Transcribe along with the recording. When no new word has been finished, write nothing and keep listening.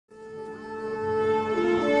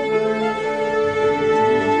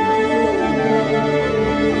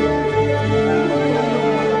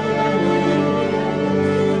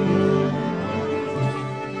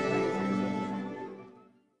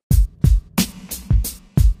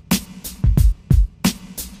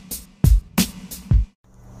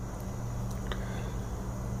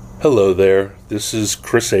Hello there, this is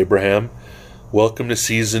Chris Abraham. Welcome to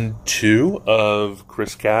Season 2 of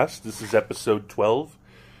ChrisCast. This is Episode 12.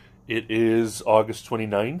 It is August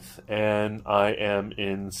 29th, and I am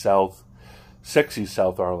in sexy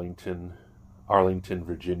South Arlington,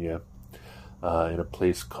 Virginia, in a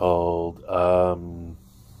place called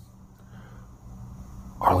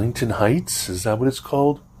Arlington Heights? Is that what it's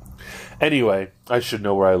called? Anyway, I should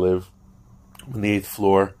know where I live. I'm on the 8th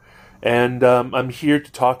floor. And I'm here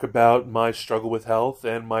to talk about my struggle with health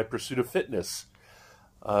and my pursuit of fitness.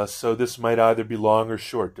 So this might either be long or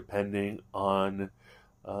short, depending on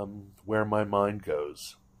where my mind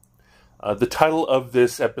goes. The title of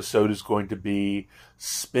this episode is going to be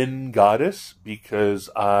Spin Goddess, because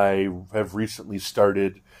I have recently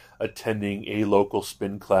started attending a local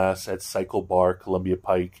spin class at Cycle Bar, Columbia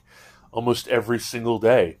Pike, almost every single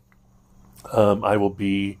day. I will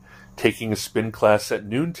be taking a spin class at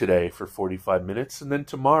noon today for 45 minutes, and then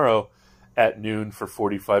tomorrow at noon for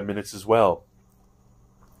 45 minutes as well.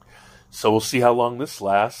 So we'll see how long this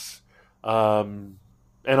lasts. And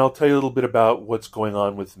I'll tell you a little bit about what's going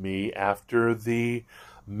on with me after the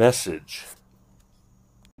message.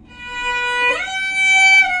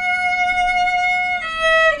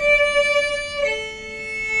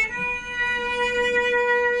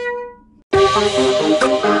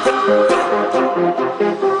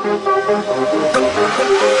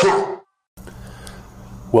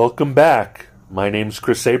 Welcome back. My name's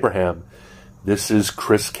Chris Abraham. This is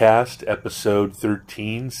ChrisCast, Episode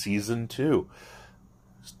 13, Season 2.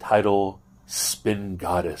 Title, Spin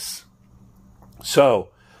Goddess.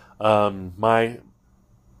 So, my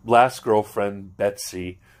last girlfriend,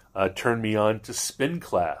 Betsy, turned me on to spin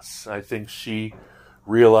class. I think she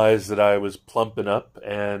realized that I was plumping up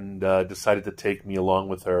and decided to take me along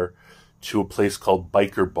with her to a place called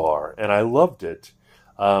Biker Bar, and I loved it.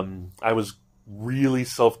 I was really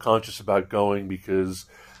self-conscious about going because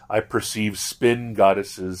I perceive spin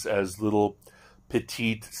goddesses as little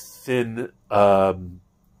petite, thin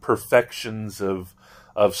perfections of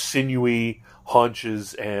sinewy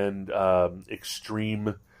haunches and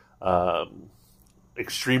extreme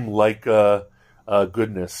Leica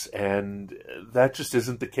goodness, and that just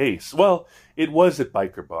isn't the case. Well, it was at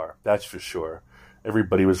Biker Bar, that's for sure.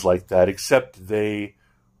 Everybody was like that, except they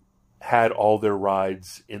had all their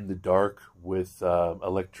rides in the dark with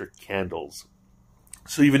electric candles.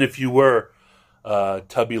 So even if you were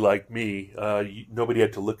tubby like me, nobody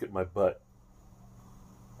had to look at my butt.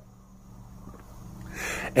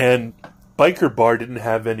 And Biker Bar didn't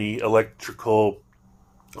have any electrical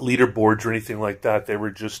leaderboards or anything like that. They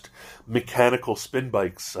were just mechanical spin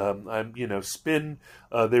bikes. Spin.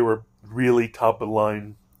 They were really top of the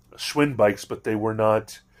line Schwinn bikes, but they were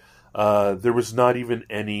not. There was not even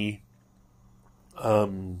any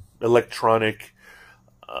electronic,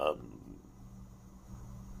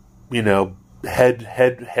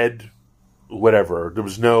 head, whatever. There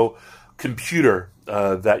was no computer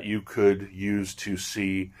that you could use to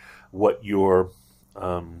see what your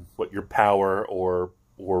power or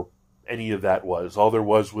any of that was. All there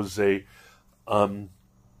was a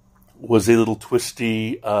little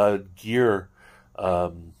twisty gear,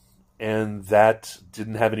 and that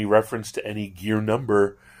didn't have any reference to any gear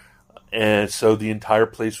number. And so the entire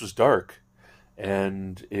place was dark,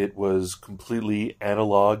 and it was completely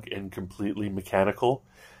analog and completely mechanical,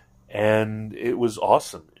 and it was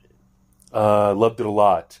awesome. Loved it a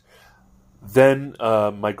lot. Then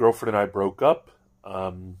my girlfriend and I broke up,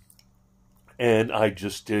 and I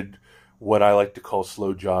just did what I like to call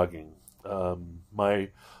slow jogging. My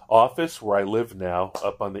office, where I live now,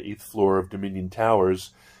 up on the 8th floor of Dominion Towers,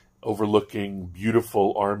 overlooking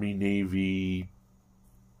beautiful Army, Navy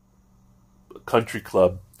country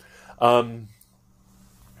club, and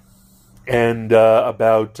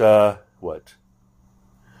about a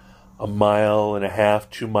mile and a half,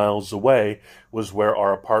 2 miles away was where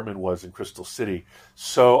our apartment was in Crystal City.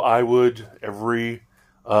 So I would every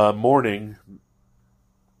morning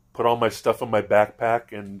put all my stuff in my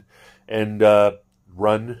backpack and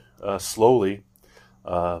run slowly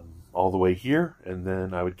all the way here, and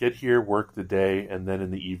then I would get here, work the day, and then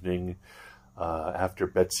in the evening, after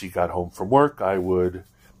Betsy got home from work, I would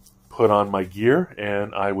put on my gear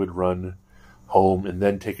and I would run home and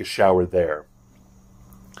then take a shower there.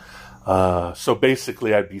 So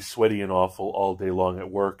basically I'd be sweaty and awful all day long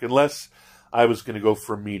at work, unless I was going to go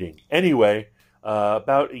for a meeting. Anyway,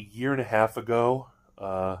 about a year and a half ago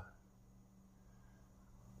or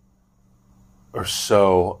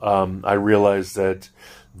so, I realized that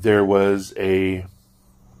there was a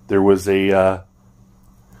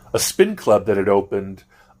spin club that had opened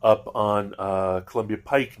up on Columbia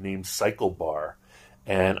Pike named Cycle Bar.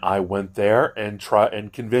 And I went there and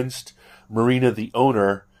convinced Marina, the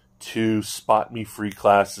owner, to spot me free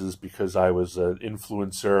classes because I was an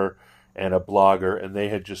influencer and a blogger, and they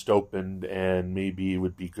had just opened, and maybe it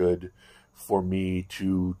would be good for me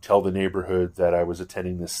to tell the neighborhood that I was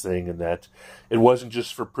attending this thing and that it wasn't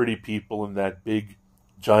just for pretty people, and that big,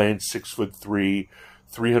 giant 6'3",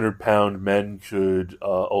 300-pound men could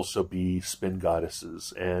also be spin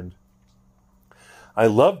goddesses. And I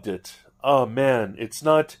loved it. Oh man, it's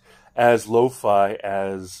not as lo-fi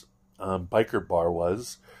as Biker Bar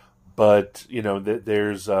was, but you know,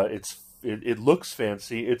 it looks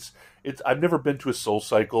fancy. It's I've never been to a Soul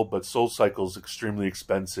Cycle, but Soul Cycle is extremely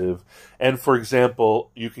expensive. And for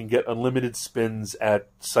example, you can get unlimited spins at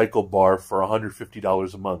Cycle Bar for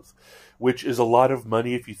 $150 a month, which is a lot of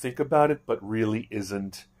money if you think about it, but really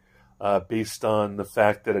isn't, based on the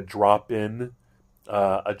fact that a drop-in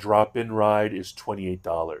ride is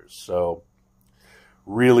 $28. So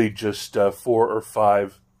really just 4 or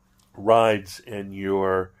 5 rides and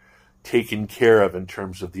you're taken care of in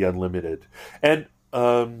terms of the unlimited. And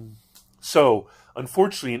so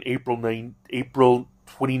unfortunately in April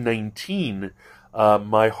 2019,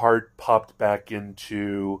 my heart popped back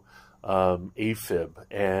into AFib,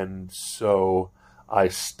 and so I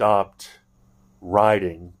stopped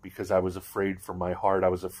riding because I was afraid for my heart. I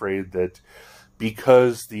was afraid that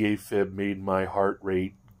because the AFib made my heart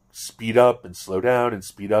rate speed up and slow down and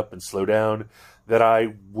speed up and slow down, that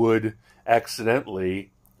I would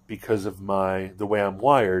accidentally, because of the way I'm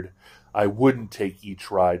wired, I wouldn't take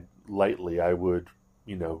each ride lightly. I would,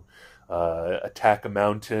 attack a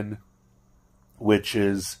mountain, which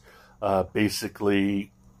is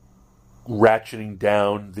basically ratcheting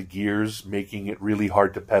down the gears, making it really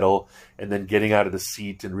hard to pedal, and then getting out of the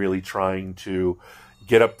seat and really trying to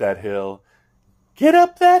get up that hill. Get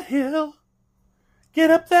up that hill.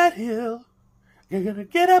 Get up that hill. You're going to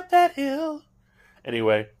get up that hill.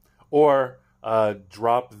 Anyway, or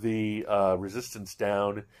drop the resistance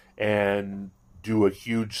down and do a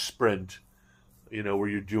huge sprint, where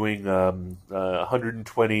you're doing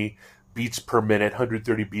 120 beats per minute,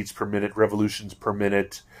 130 beats per minute, revolutions per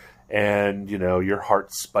minute, and, your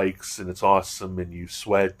heart spikes and it's awesome and you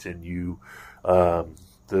sweat and you,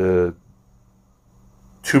 the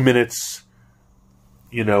 2 minutes,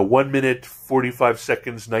 1 minute, 45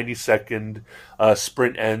 seconds, 90-second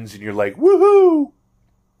sprint ends and you're like, woohoo!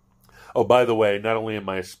 Oh, by the way, not only am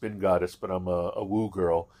I a spin goddess, but I'm a woo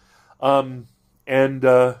girl. And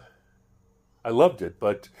I loved it,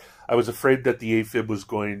 but I was afraid that the AFib was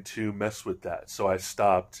going to mess with that, so I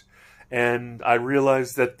stopped. And I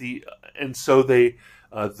realized that the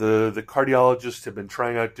cardiologists have been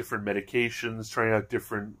trying out different medications, trying out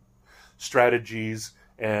different strategies,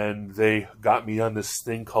 and they got me on this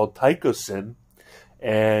thing called Tycosin,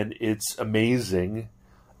 and it's amazing.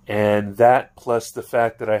 And that, plus the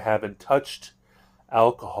fact that I haven't touched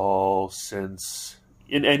alcohol since,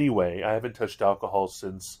 in any way, I haven't touched alcohol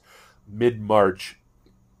since mid-March.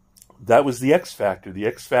 That was the X factor. The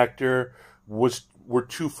X factor were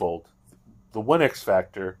twofold. The one X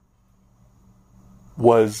factor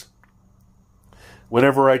was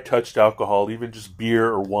whenever I touched alcohol, even just beer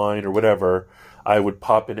or wine or whatever, I would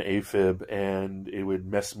pop into AFib and it would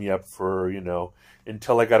mess me up for,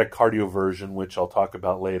 until I got a cardio version, which I'll talk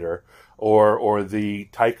about later, or the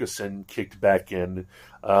Tycosin kicked back in,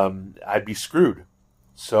 I'd be screwed.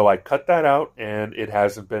 So I cut that out and it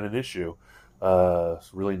hasn't been an issue.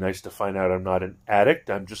 It's really nice to find out I'm not an addict,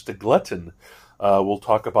 I'm just a glutton. We'll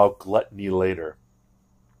talk about gluttony later.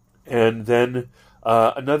 And then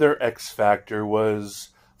another X factor was,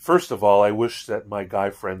 first of all, I wish that my guy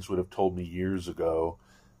friends would have told me years ago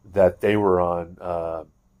that they were on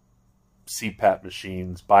CPAP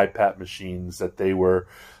machines, BiPAP machines, that they were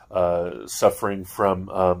suffering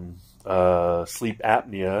from sleep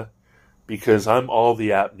apnea, because I'm all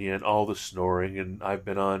the apnea and all the snoring, and I've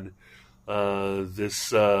been on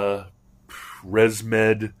this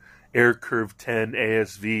ResMed AirCurve 10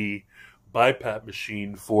 ASV BiPAP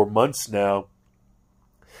machine for months now.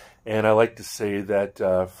 And I like to say that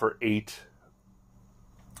for 8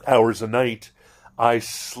 hours a night,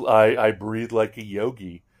 I breathe like a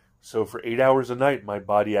yogi. So for 8 hours a night, my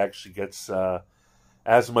body actually gets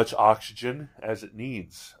as much oxygen as it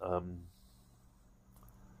needs.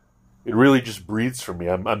 It really just breathes for me.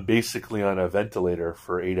 I'm basically on a ventilator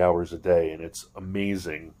for 8 hours a day, and it's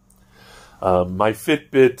amazing. My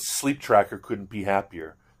Fitbit sleep tracker couldn't be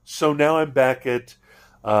happier. So now I'm back at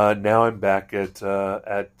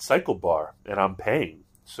Cycle Bar, and I'm paying.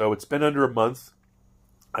 So it's been under a month.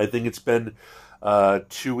 I think it's been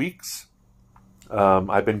 2 weeks.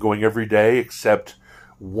 I've been going every day except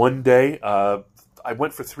one day. I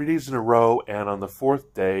went for 3 days in a row, and on the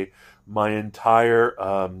fourth day, my entire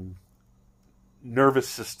nervous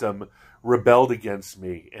system rebelled against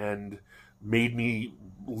me and made me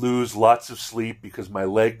lose lots of sleep because my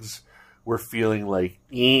legs were feeling like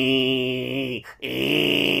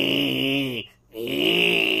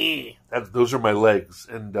those are my legs.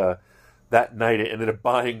 And that night I ended up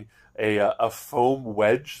buying a foam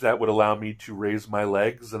wedge that would allow me to raise my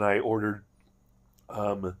legs, and I ordered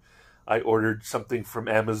something from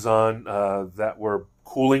Amazon that were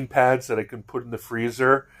cooling pads that I can put in the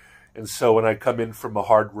freezer. And so when I come in from a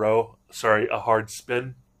hard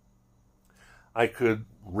spin, I could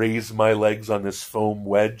raise my legs on this foam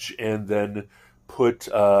wedge and then put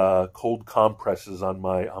cold compresses on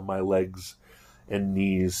my legs and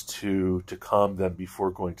knees to calm them before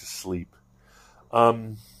going to sleep.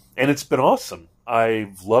 And it's been awesome.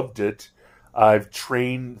 I've loved it. I've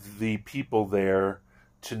trained the people there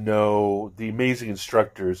to know, the amazing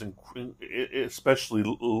instructors, and especially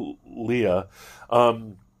Leah,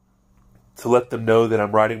 to let them know that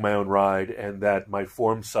I'm riding my own ride and that my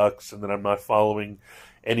form sucks and that I'm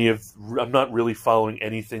not really following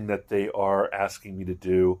anything that they are asking me to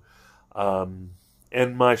do.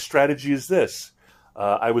 And my strategy is this.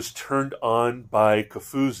 I was turned on by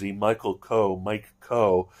Kofuzi, Mike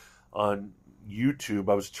Coe, on YouTube.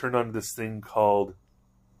 I was turned on to this thing called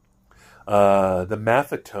the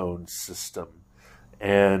Maffetone system,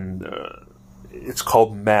 and it's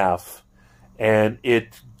called MAF, and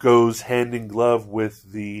it goes hand in glove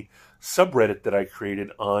with the subreddit that I created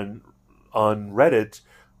on Reddit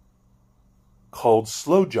called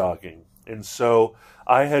slow jogging. And so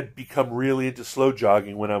I had become really into slow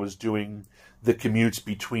jogging when I was doing the commutes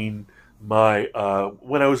between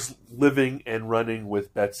when I was living and running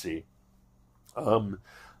with Betsy.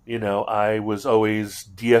 I was always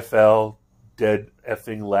DFL, dead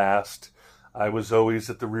effing last. I was always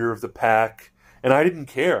at the rear of the pack, and I didn't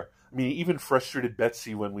care. I mean, even frustrated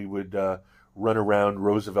Betsy when we would run around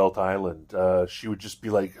Roosevelt Island. She would just be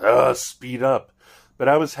like, speed up. But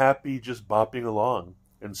I was happy just bopping along.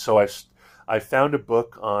 And so I found a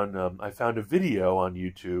video on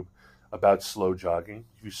YouTube about slow jogging.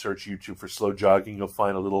 If you search YouTube for slow jogging, you'll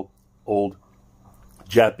find a little old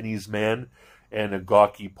Japanese man and a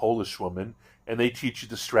gawky Polish woman, and they teach you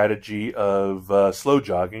the strategy of slow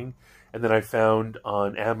jogging. And then I found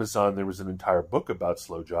on Amazon there was an entire book about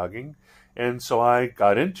slow jogging, and so I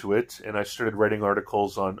got into it, and I started writing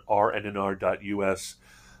articles on rnnr.us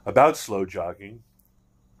about slow jogging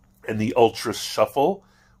and the ultra shuffle,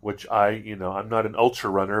 which I'm not an ultra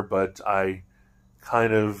runner, but I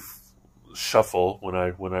kind of shuffle when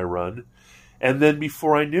I run. And then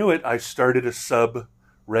before I knew it, I started a subreddit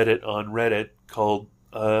on Reddit called,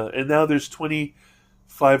 and now there's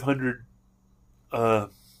 2,500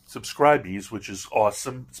 subscribees, which is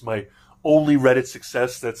awesome. It's my only Reddit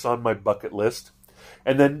success that's on my bucket list.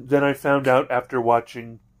 And then I found out after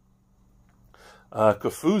watching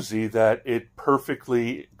Kofuzi that it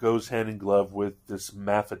perfectly goes hand in glove with this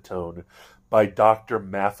Maffetone by Dr.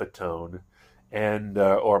 Maffetone, and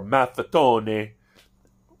or Maffetone,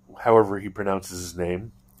 however he pronounces his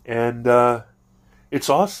name. And it's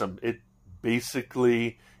awesome. It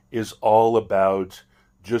basically is all about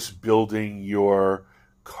just building your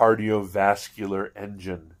cardiovascular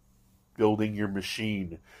engine, building your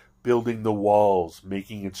machine, building the walls,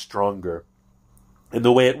 making it stronger. And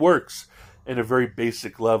the way it works in a very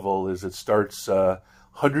basic level is it starts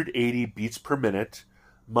 180 beats per minute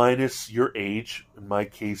minus your age, in my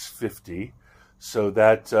case 50. So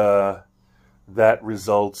that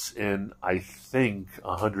results in, I think,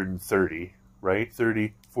 130, right?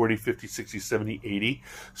 30, 40, 50, 60, 70, 80.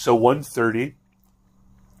 So 130.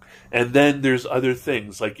 And then there's other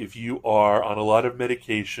things, like if you are on a lot of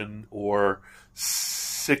medication or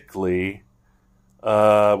sickly,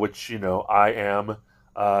 which, I am,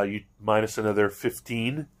 you minus another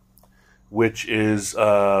 15, which is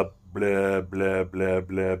blah, blah, blah,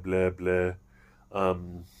 blah, blah, blah.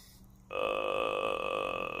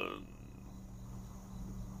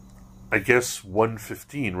 I guess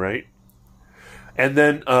 115, right? And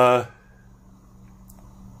then,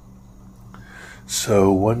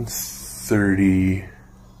 so 130,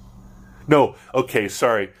 no, okay,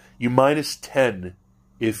 sorry. You minus 10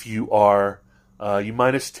 if you are,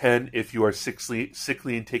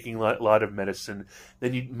 sickly and taking a lot of medicine.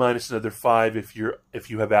 Then you minus another 5 if you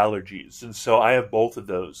have allergies. And so I have both of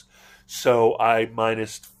those. So I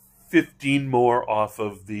minus 15 more off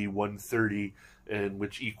of the 130, and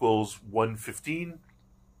which equals 115.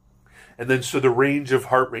 And then so the range of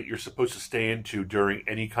heart rate you're supposed to stay into during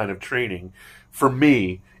any kind of training, for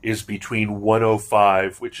me, is between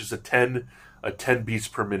 105, which is a 10 a 10 beats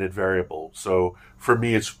per minute variable. So for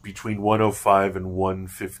me, it's between 105 and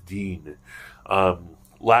 115.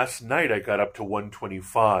 Last night I got up to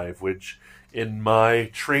 125, which in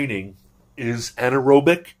my training is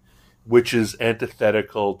anaerobic, which is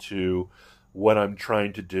antithetical to what I'm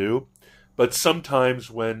trying to do. But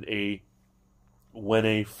sometimes when a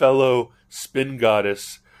fellow spin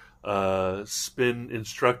goddess, spin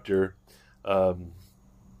instructor,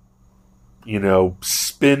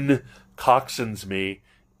 spin coxswains me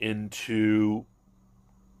into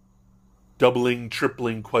doubling,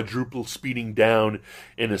 tripling, quadruple speeding down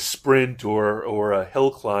in a sprint or a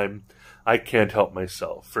hill climb, I can't help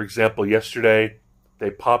myself. For example, yesterday they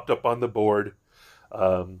popped up on the board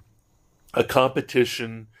a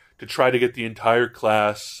competition to try to get the entire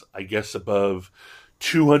class, I guess, above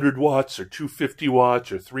 200 watts or 250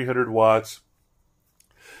 watts or 300 watts.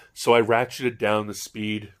 So I ratcheted down the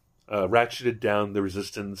speed, ratcheted down the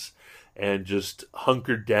resistance, and just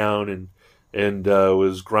hunkered down and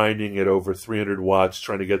was grinding at over 300 watts,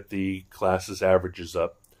 trying to get the class's averages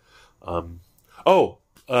up.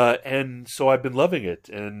 And so I've been loving it.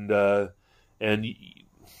 And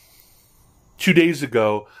 2 days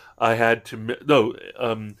ago, I had to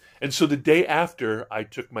and so the day after, I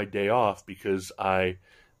took my day off because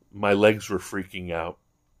my legs were freaking out.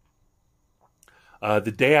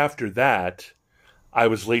 The day after that, I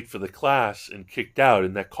was late for the class and kicked out,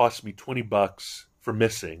 and that cost me $20 for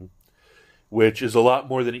missing, which is a lot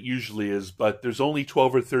more than it usually is. But there's only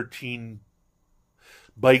 12 or 13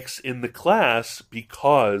 bikes in the class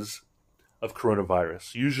because of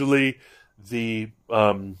coronavirus. Usually, the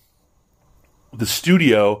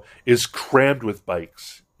studio is crammed with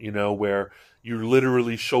bikes, where you're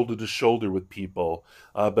literally shoulder to shoulder with people.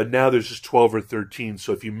 But now there's just 12 or 13.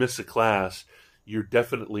 So if you miss a class, you're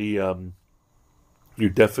definitely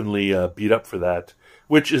beat up for that,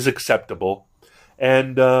 which is acceptable.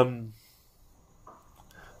 And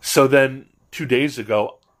so then 2 days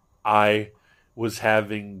ago, I was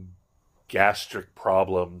having gastric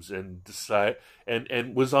problems and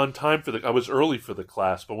was on time I was early for the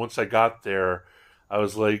class, but once I got there, I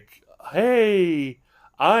was like, hey,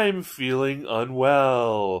 I'm feeling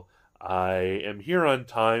unwell. I am here on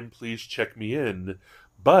time. Please check me in.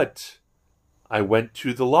 But I went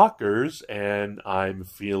to the lockers and I'm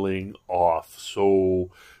feeling off.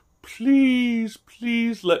 So please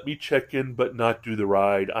let me check in, but not do the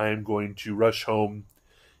ride. I am going to rush home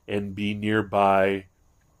and be nearby.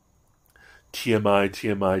 TMI,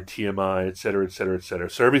 etc., etc., etc.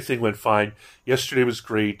 So everything went fine. Yesterday was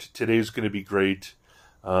great. Today's going to be great.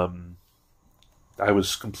 I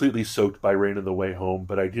was completely soaked by rain on the way home,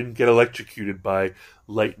 but I didn't get electrocuted by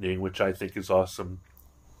lightning, which I think is awesome.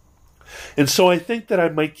 And so I think that I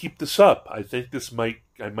might keep this up. I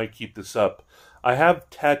might keep this up. I have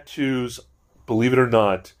tattoos, believe it or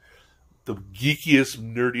not, the geekiest,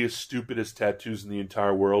 nerdiest, stupidest tattoos in the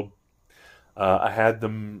entire world. I had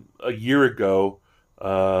them a year ago.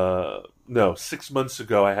 6 months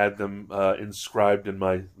ago, I had them inscribed in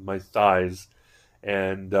my thighs.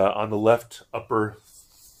 And on the left upper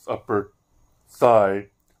thigh,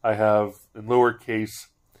 I have, in lowercase,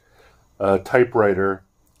 typewriter,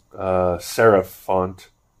 serif font,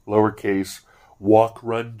 lowercase, walk,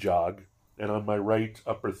 run, jog. And on my right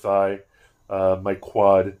upper thigh, my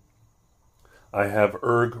quad, I have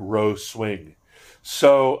erg, row, swing.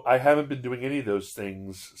 So I haven't been doing any of those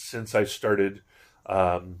things since I started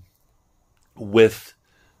with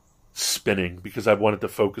spinning, because I wanted to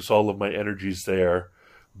focus all of my energies there.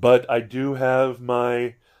 But I do have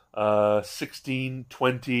my 16,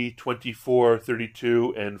 20, 24,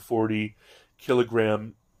 32, and 40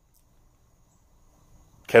 kilogram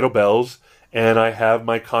kettlebells, and I have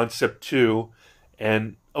my Concept 2.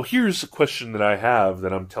 And here's a question that I have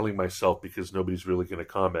that I'm telling myself because nobody's really going to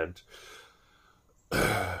comment.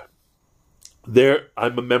 I'm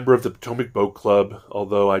a member of the Potomac Boat Club,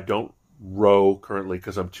 although I don't row currently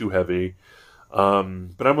because I'm too heavy. But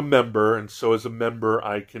I'm a member, and so as a member,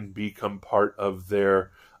 I can become part of the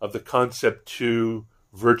Concept 2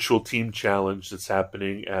 virtual team challenge that's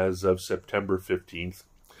happening as of September 15th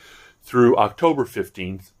through October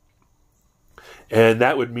 15th. And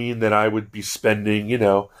that would mean that I would be spending,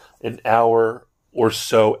 an hour or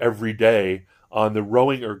so every day on the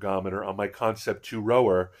rowing ergometer on my Concept 2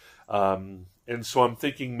 rower. And so I'm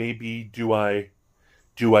thinking, maybe do I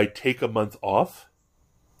take a month off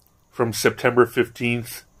from September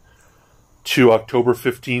 15th to October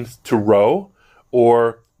 15th to row?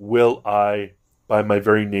 Or will I, by my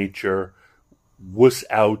very nature, wuss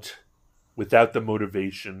out without the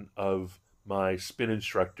motivation of my spin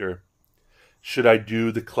instructor? Should I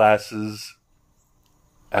do the classes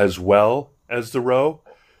as well as the row?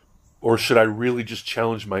 Or should I really just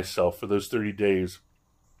challenge myself for those 30 days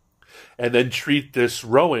and then treat this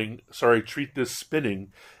spinning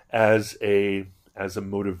as a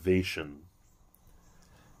motivation,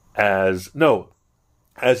 as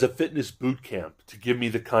a fitness boot camp to give me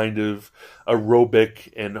the kind of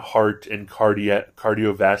aerobic and heart and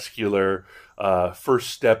cardiovascular first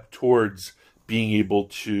step towards being able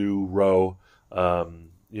to row,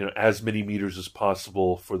 as many meters as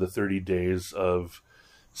possible for the 30 days of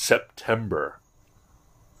September.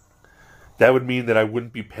 That would mean that I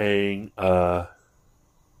wouldn't be paying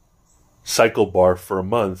Cycle Bar for a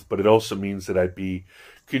month, but it also means that I'd be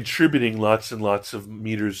contributing lots and lots of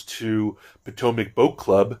meters to Potomac Boat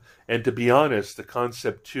Club. And to be honest, the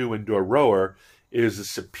Concept 2 indoor rower is a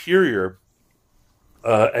superior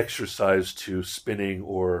exercise to spinning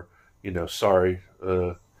or,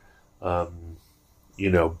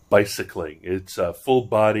 bicycling. It's a full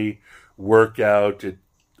body workout. It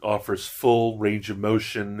offers full range of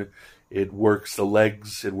motion. It works the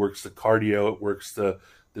legs. It works the cardio. It works the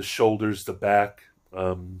shoulders, the back,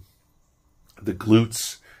 the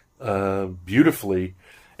glutes beautifully.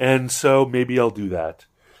 And so maybe I'll do that.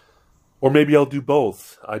 Or maybe I'll do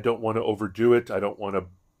both. I don't want to overdo it. I don't want to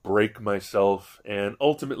break myself. And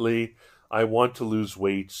ultimately, I want to lose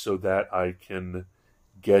weight so that I can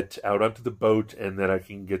get out onto the boat and that I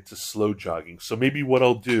can get to slow jogging. So maybe what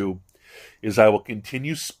I'll do is I will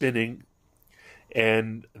continue spinning,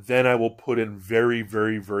 and then I will put in very,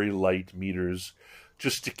 very, very light meters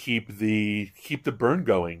just to keep the burn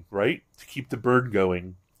going, right? To keep the burn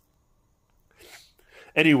going.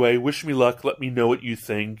 Anyway, wish me luck. Let me know what you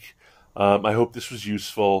think. I hope this was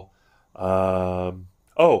useful. To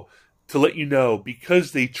let you know,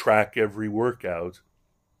 because they track every workout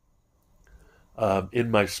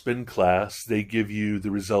in my spin class, they give you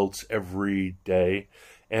the results every day.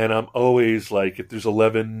 And I'm always like,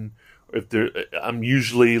 I'm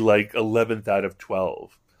usually like 11th out of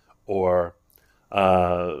 12, or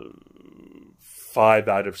 5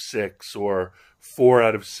 out of 6, or 4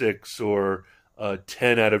 out of 6, or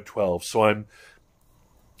 10 out of 12. So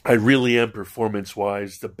I really am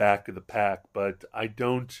performance-wise the back of the pack, but I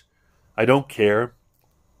don't care.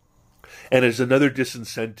 And as another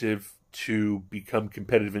disincentive to become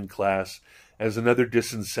competitive in class, as another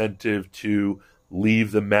disincentive to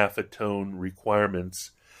leave the Maffetone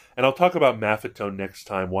requirements. And I'll talk about Maffetone next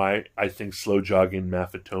time, why I think slow jogging and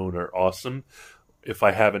Maffetone are awesome, if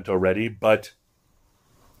I haven't already. But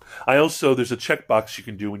there's a checkbox you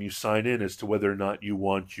can do when you sign in as to whether or not you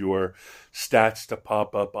want your stats to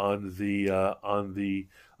pop up on the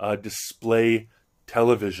display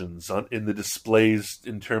televisions, in the displays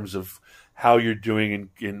in terms of how you're doing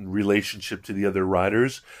in relationship to the other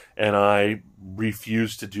riders. And I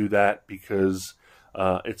refuse to do that because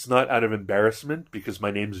it's not out of embarrassment, because my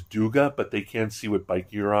name's Duga, but they can't see what bike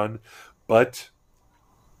you're on. But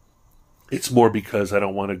it's more because I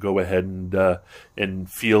don't want to go ahead and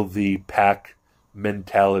feel the pack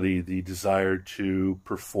mentality, the desire to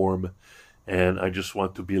perform, and I just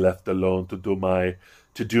want to be left alone to do my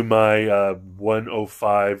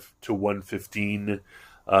 105 to 115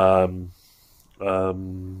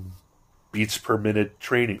 beats per minute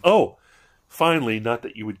training. Oh, finally, not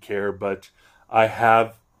that you would care, but I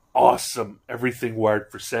have awesome everything wired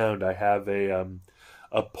for sound. I have a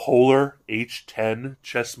Polar H10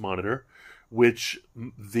 chest monitor, which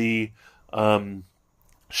the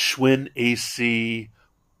Schwinn AC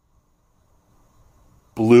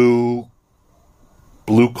blue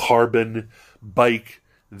carbon bike,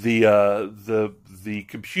 the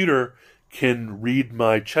computer can read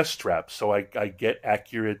my chest strap, so I get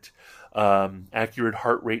accurate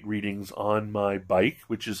heart rate readings on my bike,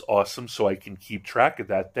 which is awesome, so I can keep track of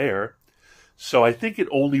that there. So I think it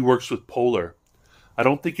only works with Polar. I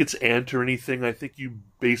don't think it's Ant or anything. I think you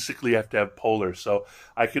basically have to have Polar, so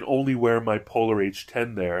I can only wear my Polar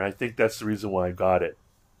H10 there, and I think that's the reason why I got it.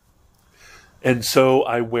 And so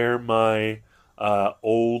I wear my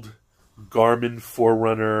old Garmin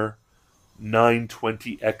Forerunner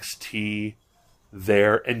 920 XT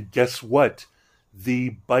there, and guess what? The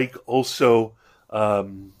bike also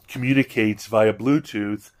communicates via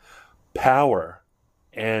Bluetooth power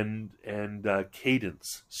and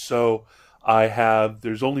cadence. So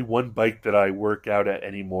there's only one bike that I work out at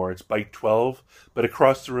anymore. It's bike 12, but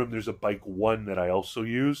across the room there's a bike 1 that I also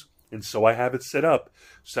use, and so I have it set up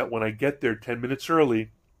so that when I get there 10 minutes early,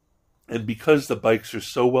 and because the bikes are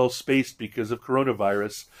so well spaced because of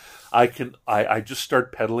coronavirus, I just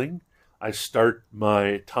start pedaling. I start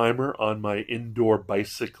my timer on my indoor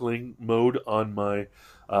bicycling mode on my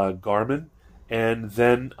Garmin, and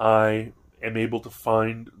then I am able to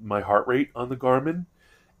find my heart rate on the Garmin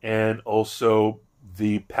and also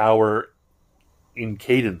the power in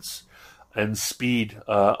cadence and speed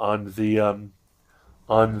on the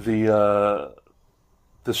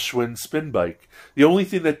Schwinn spin bike. The only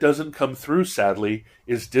thing that doesn't come through, sadly,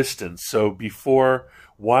 is distance. So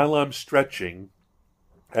while I'm stretching,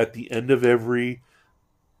 at the end of every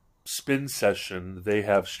spin session, they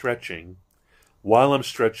have stretching. While I'm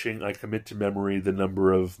stretching, I commit to memory the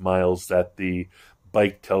number of miles that the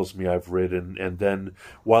bike tells me I've ridden. And then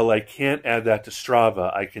while I can't add that to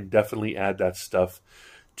Strava, I can definitely add that stuff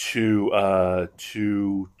to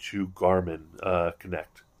Garmin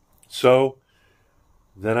Connect. So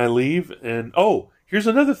then I leave, and here's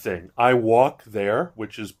another thing. I walk there,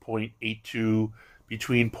 which is between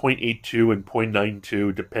 0.82 and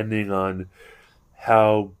 0.92, depending on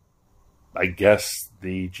how, I guess,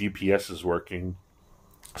 the GPS is working.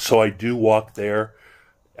 So I do walk there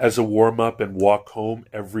as a warm-up and walk home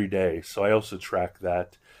every day. So I also track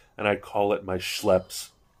that, and I call it my schleps,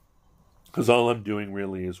 because all I'm doing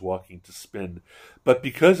really is walking to spin. But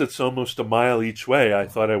because it's almost a mile each way, I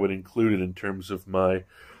thought I would include it in terms of my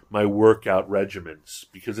workout regimens,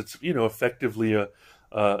 because it's, effectively a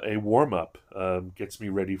warm-up, gets me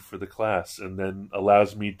ready for the class, and then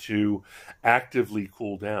allows me to actively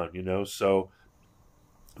cool down, So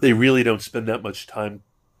they really don't spend that much time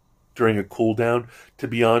during a cool down. To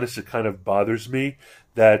be honest, it kind of bothers me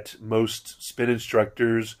that most spin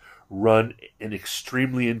instructors run an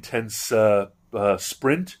extremely intense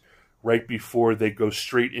sprint right before they go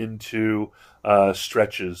straight into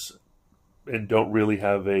stretches and don't really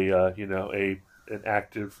have an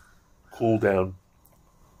active cool down,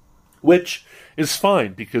 which is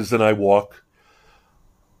fine, because then I walk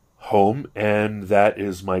home and that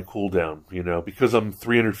is my cool down. Because I'm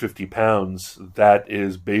 350 pounds, that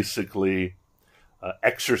is basically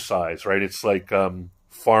exercise, right? It's like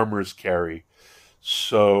farmer's carry.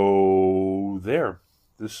 So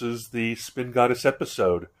this is the Spin Goddess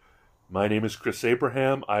episode. My name is Chris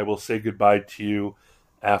Abraham. I will say goodbye to you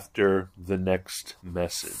after the next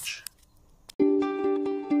message.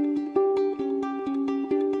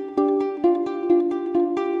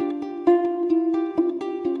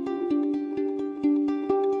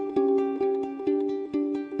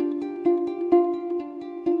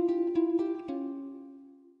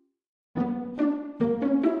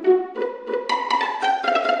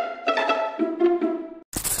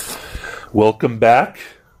 Welcome back.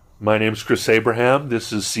 My name is Chris Abraham.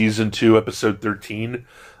 This is Season 2, Episode 13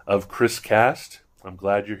 of ChrisCast. I'm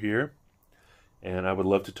glad you're here, and I would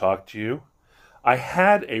love to talk to you. I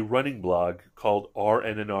had a running blog called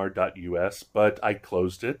rnnr.us, but I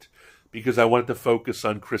closed it because I wanted to focus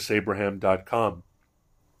on chrisabraham.com.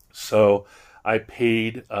 So I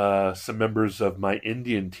paid some members of my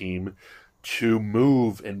Indian team to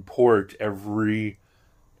move and port every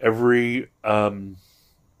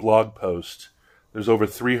blog post. There's over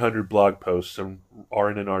 300 blog posts on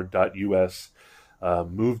rnnr.us.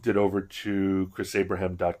 Moved it over to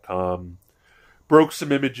chrisabraham.com. Broke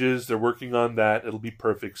some images. They're working on that. It'll be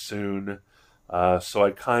perfect soon. So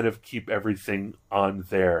I kind of keep everything on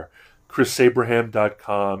there.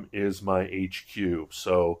 chrisabraham.com is my HQ.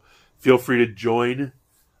 So feel free to join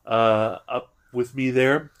up with me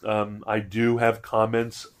there. I do have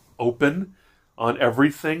comments open on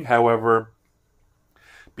everything. However,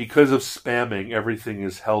 because of spamming, everything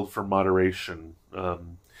is held for moderation.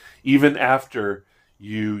 Even after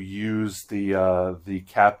you use the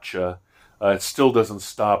CAPTCHA, it still doesn't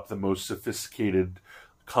stop the most sophisticated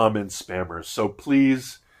comment spammers. So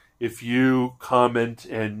please, if you comment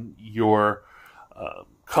and your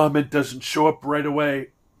comment doesn't show up right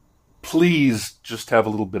away, please just have a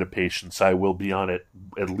little bit of patience. I will be on it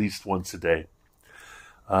at least once a day.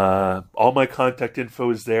 All my contact info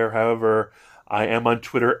is there. However, I am on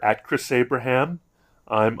Twitter at Chris Abraham.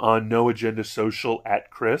 I'm on No Agenda Social at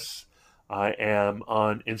Chris. I am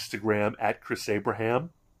on Instagram at Chris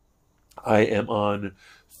Abraham. I am on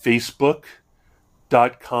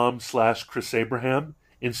Facebook.com/Chris Abraham,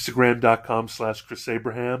 Instagram.com/Chris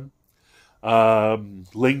Abraham,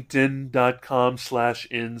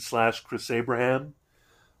 LinkedIn.com/in/Chris Abraham.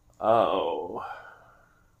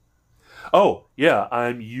 Oh, yeah,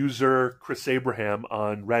 I'm user Chris Abraham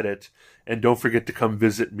on Reddit. And don't forget to come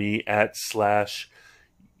visit me at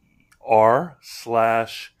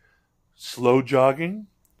 /r/slowjogging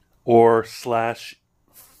or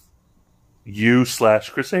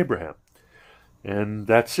 /u/Chris Abraham. And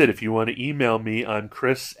that's it. If you want to email me, I'm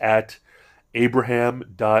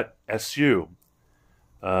chris@abraham.su.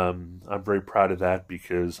 I'm very proud of that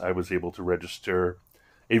because I was able to register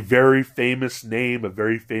a very famous name, a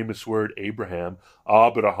very famous word, Abraham.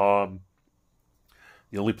 Abraham.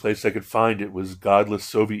 The only place I could find it was godless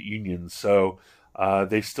Soviet Union. So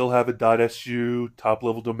they still have a .su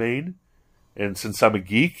top-level domain. And since I'm a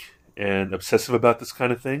geek and obsessive about this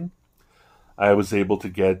kind of thing, I was able to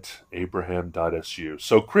get abraham.su.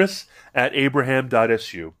 So Chris at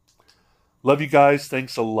abraham.su. Love you guys.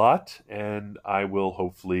 Thanks a lot. And I will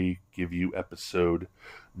hopefully give you episode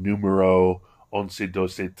numero 11,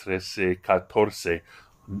 12, 13, 14.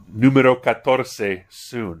 Numero 14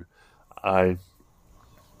 soon. I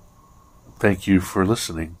thank you for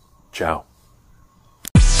listening. Ciao.